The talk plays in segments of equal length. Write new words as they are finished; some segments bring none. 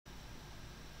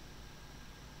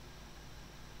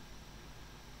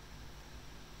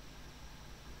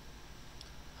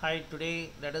Hi,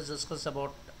 today let us discuss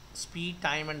about speed,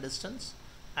 time and distance.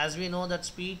 As we know that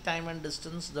speed, time and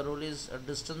distance, the rule is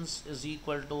distance is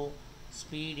equal to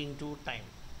speed into time.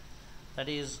 That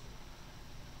is,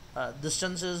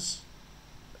 distance is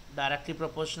directly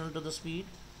proportional to the speed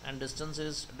and distance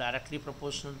is directly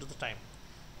proportional to the time.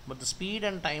 But the speed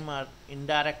and time are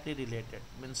indirectly related.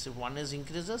 Means if one is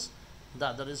increases, the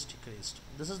other is decreased.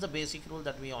 This is the basic rule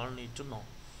that we all need to know.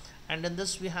 And in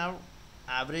this we have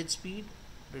average speed,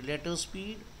 relative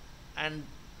speed and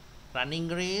running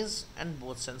race and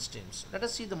both sense streams. Let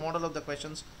us see the model of the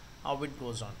questions, how it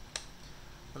goes on.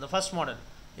 And the first model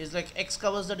is like x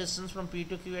covers the distance from P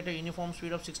to Q at a uniform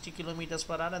speed of 60 kilometers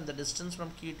per hour and the distance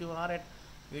from Q to R at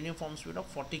uniform speed of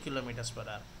 40 kilometers per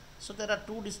hour. So there are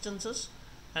two distances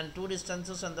and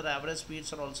their average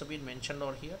speeds are also been mentioned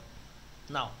over here.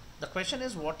 Now the question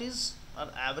is, what is our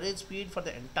average speed for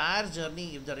the entire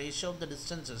journey if the ratio of the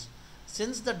distances,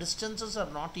 since the distances are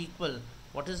not equal,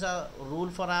 what is our rule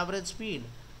for average speed?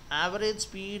 Average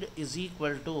speed is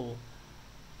equal to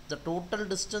the total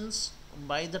distance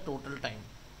by the total time.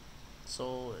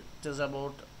 So it is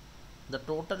about the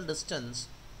total distance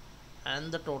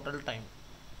and the total time,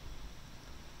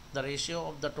 the ratio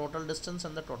of the total distance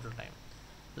and the total time.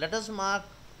 Let us mark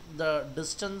the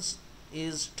distance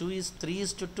is 3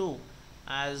 is to 2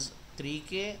 as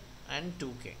 3k and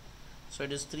 2k. So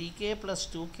it is 3k plus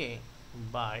 2k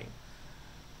by,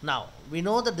 now we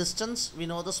know the distance, we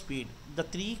know the speed. The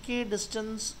 3k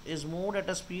distance is moved at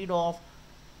a speed of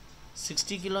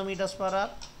 60 kilometers per hour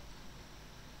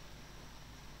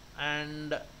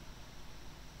and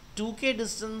 2k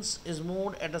distance is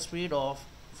moved at a speed of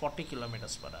 40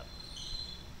 kilometers per hour.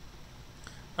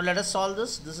 Now let us solve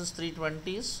this. This is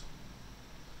 320s,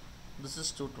 this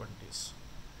is 220s.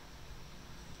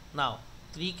 Now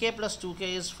 3k plus 2k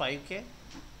is 5k,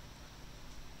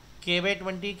 k by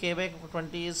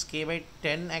 20 is k by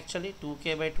 10 actually,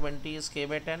 2k by 20 is k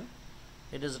by 10,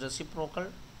 it is reciprocal,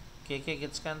 kk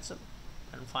gets cancelled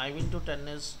and 5 into 10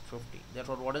 is 50.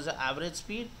 Therefore what is the average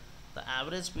speed? The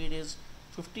average speed is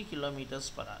 50 kilometers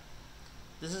per hour.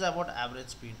 This is about average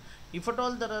speed. If at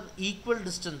all there are equal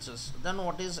distances, then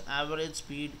what is average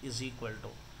speed is equal to?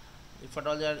 If at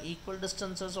all there are equal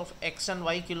distances of x and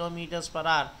y kilometers per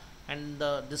hour and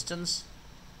the distance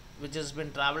which has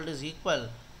been travelled is equal,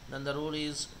 then the rule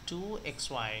is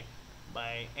 2xy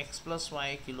by x plus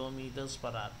y kilometers per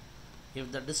hour.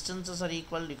 If the distances are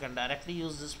equal, you can directly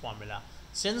use this formula.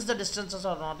 Since the distances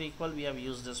are not equal, we have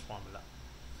used this formula.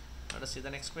 Let us see the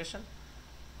next question.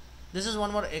 This is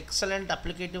one more excellent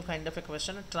applicative kind of a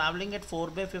question. Traveling at 4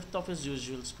 by 5th of his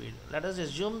usual speed. Let us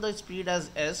assume the speed as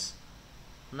s.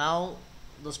 Now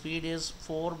the speed is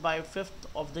 4 by 5th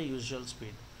of the usual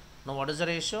speed. Now what is the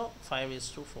ratio? 5 is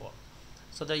to 4.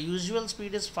 So the usual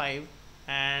speed is 5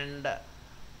 and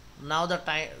now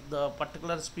the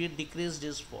particular speed decreased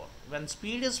is 4. When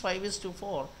speed is 5 is to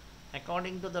 4,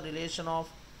 according to the relation of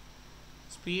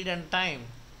speed and time,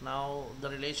 now the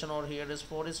relation over here is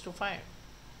 4 is to 5.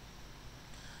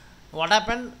 What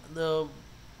happened? The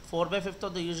 4 by 5th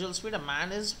of the usual speed, a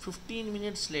man is 15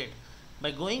 minutes late.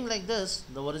 By going like this,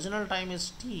 the original time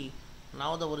is t,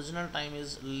 now the original time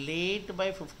is late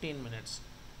by 15 minutes,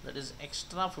 that is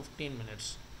extra 15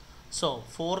 minutes. So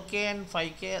 4k and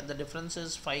 5k, the difference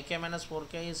is 5k minus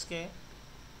 4k is k,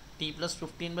 t plus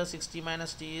 15 by 60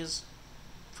 minus t is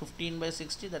 15 by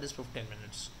 60, that is 15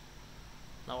 minutes.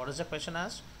 Now what is the question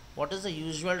asked? What is the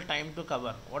usual time to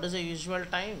cover? What is the usual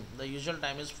time? The usual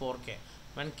time is 4k.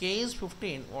 When k is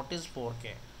 15, what is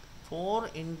 4k? 4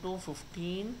 into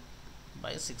 15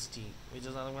 by 60, which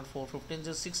is nothing but 4 15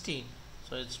 is 60,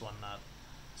 so it's 1 hour.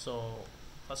 So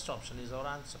first option is our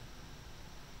answer.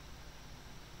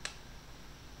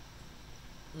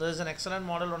 There is an excellent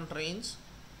model on trains.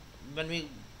 When we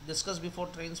discuss before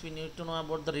trains, we need to know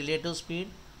about the relative speed.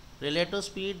 Relative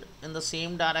speed in the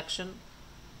same direction.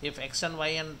 If x and y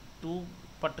and two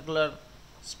particular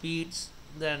speeds,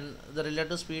 then the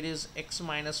relative speed is x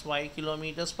minus y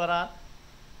kilometers per hour.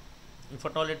 If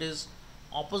at all it is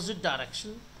opposite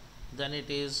direction, then it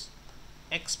is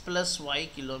x plus y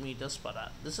kilometers per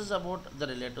hour. This is about the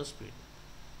relative speed.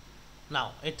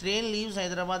 Now a train leaves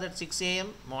Hyderabad at 6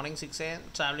 a.m. morning 6 a.m.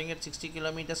 traveling at 60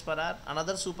 kilometers per hour.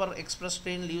 Another super express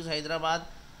train leaves Hyderabad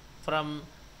from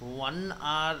 1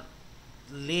 hour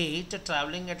late,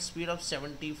 traveling at speed of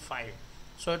 75.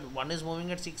 So one is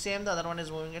moving at 6 a.m., the other one is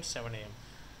moving at 7 a.m.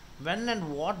 When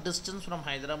and what distance from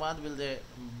Hyderabad will they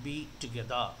be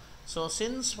together? So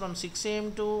since from 6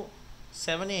 a.m. to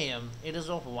 7 a.m. it is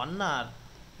of 1 hour,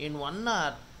 in 1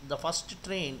 hour the first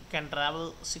train can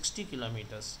travel 60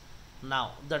 kilometers.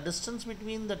 Now the distance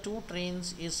between the two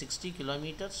trains is 60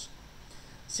 kilometers.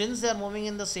 Since they are moving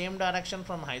in the same direction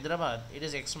from Hyderabad, it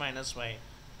is x minus y,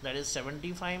 that is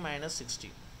 75 minus 60,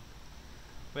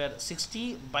 where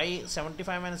 60 by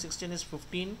 75 minus 16 is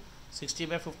 15, 60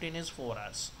 by 15 is 4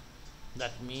 hours.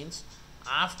 That means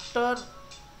after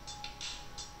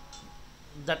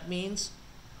that means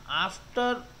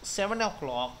after 7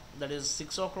 o'clock, that is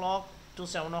 6 o'clock to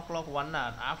 7 o'clock, 1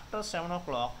 hour. After 7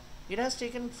 o'clock, it has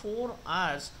taken 4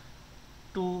 hours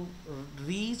to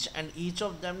reach and each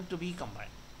of them to be combined.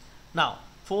 Now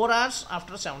 4 hours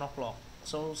after 7 o'clock,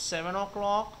 so 7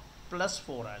 o'clock plus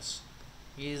 4 hours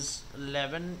is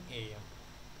 11 a.m.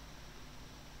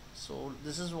 So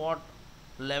this is what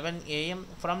 11 a.m.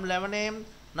 From 11 a.m.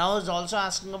 now is also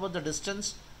asking about the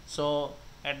distance. So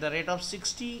at the rate of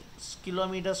 60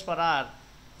 kilometers per hour,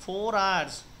 4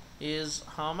 hours is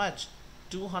how much?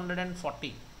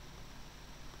 240.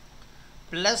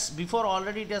 Plus before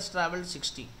already it has traveled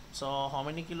 60. So how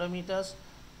many kilometers?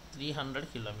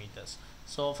 300 kilometers.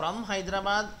 So from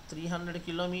Hyderabad, 300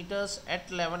 kilometers at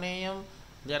 11 a.m.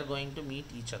 they are going to meet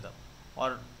each other,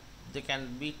 or they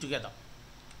can be together.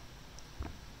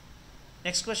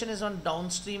 Next question is on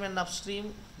downstream and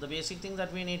upstream. The basic thing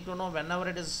that we need to know, whenever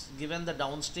it is given the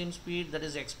downstream speed, that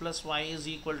is x plus y is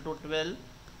equal to 12,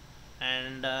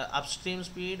 and upstream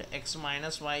speed x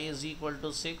minus y is equal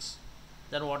to 6.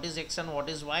 Then what is x and what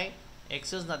is y?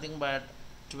 X is nothing but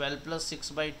 12 plus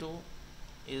 6 by 2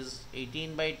 is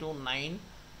 18 by 2, 9,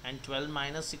 and 12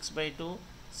 minus 6 by 2,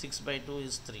 6 by 2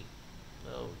 is 3.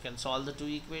 So you can solve the two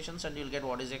equations and you will get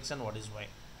what is x and what is y.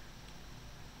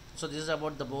 So this is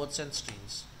about the boats and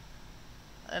streams.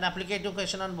 An applicative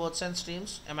question on boats and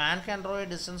streams. A man can row a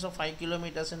distance of 5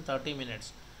 kilometers in 30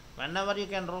 minutes. Whenever you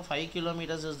can row 5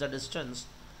 kilometers is the distance,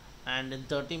 and in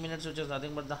 30 minutes, which is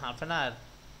nothing but the half an hour,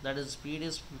 that is speed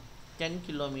is 10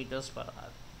 kilometers per hour.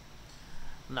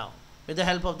 Now with the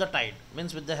help of the tide,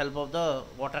 means with the help of the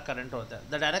water current or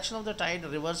the direction of the tide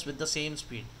reverse with the same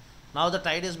speed. Now the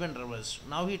tide has been reversed.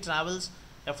 Now he travels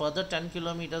a further 10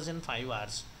 kilometers in 5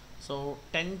 hours. So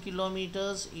 10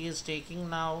 kilometers he is taking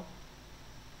now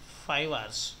 5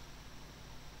 hours.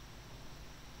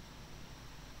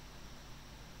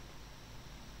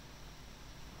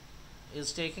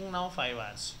 Is taking now 5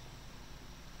 hours.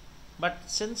 But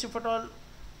since if at all,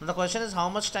 the question is how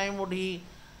much time would he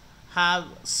have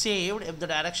saved if the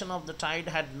direction of the tide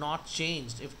had not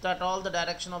changed. If at all the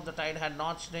direction of the tide had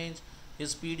not changed,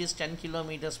 his speed is 10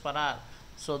 kilometers per hour.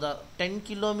 So the 10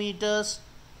 kilometers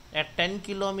at 10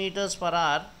 kilometers per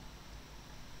hour,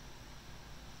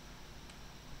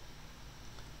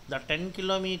 the 10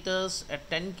 kilometers at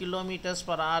 10 kilometers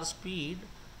per hour speed,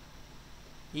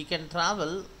 he can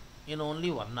travel in only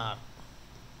 1 hour.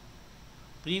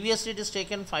 Previously it is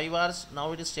taken 5 hours,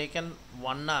 now it is taken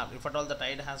 1 hour if at all the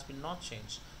tide has been not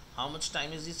changed. How much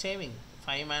time is he saving?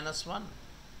 5 minus 1.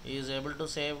 He is able to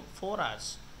save 4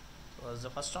 hours. So that's the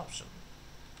first option.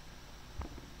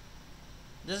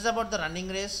 This is about the running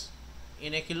race.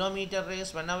 In a kilometer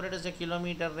race, whenever it is a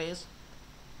kilometer race,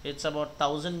 it's about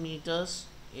 1000 meters.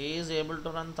 A is able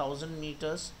to run 1000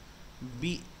 meters.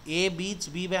 A beats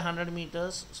B by 100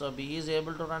 meters. So B is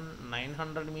able to run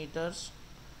 900 meters.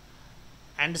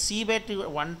 And C by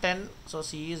 110, so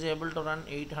C is able to run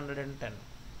 810.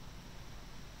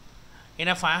 In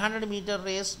a 500 meter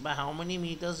race, by how many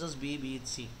meters does B beat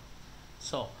C?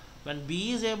 So when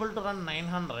B is able to run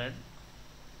 900,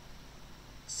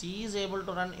 C is able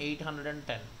to run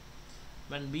 810.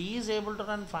 When B is able to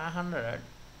run 500,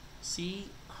 C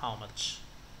how much?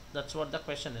 That's what the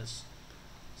question is.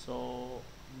 So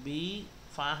B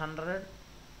 500,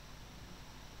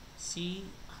 C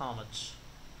how much?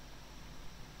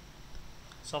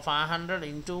 So 500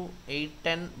 into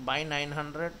 810 by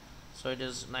 900, so it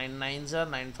is 9 9s are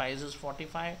 9 5s is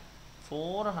 45,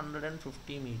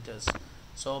 450 meters.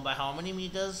 So by how many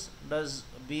meters does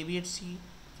B beat C?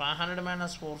 500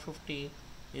 minus 450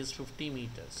 is 50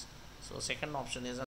 meters. So second option is